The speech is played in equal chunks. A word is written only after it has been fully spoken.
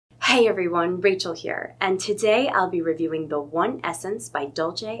Hey everyone, Rachel here, and today I'll be reviewing the One Essence by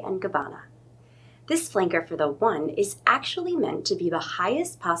Dolce & Gabbana. This flanker for the One is actually meant to be the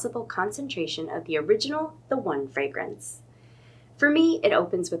highest possible concentration of the original The One fragrance. For me, it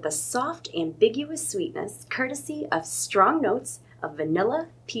opens with a soft, ambiguous sweetness courtesy of strong notes of vanilla,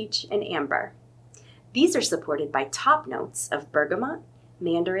 peach, and amber. These are supported by top notes of bergamot,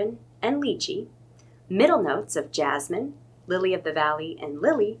 mandarin, and lychee, middle notes of jasmine, lily of the valley, and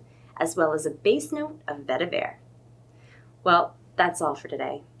lily, as well as a base note of vetiver. Well, that's all for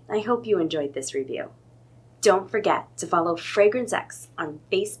today. I hope you enjoyed this review. Don't forget to follow FragranceX on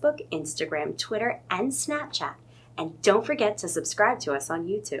Facebook, Instagram, Twitter, and Snapchat, and don't forget to subscribe to us on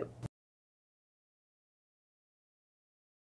YouTube.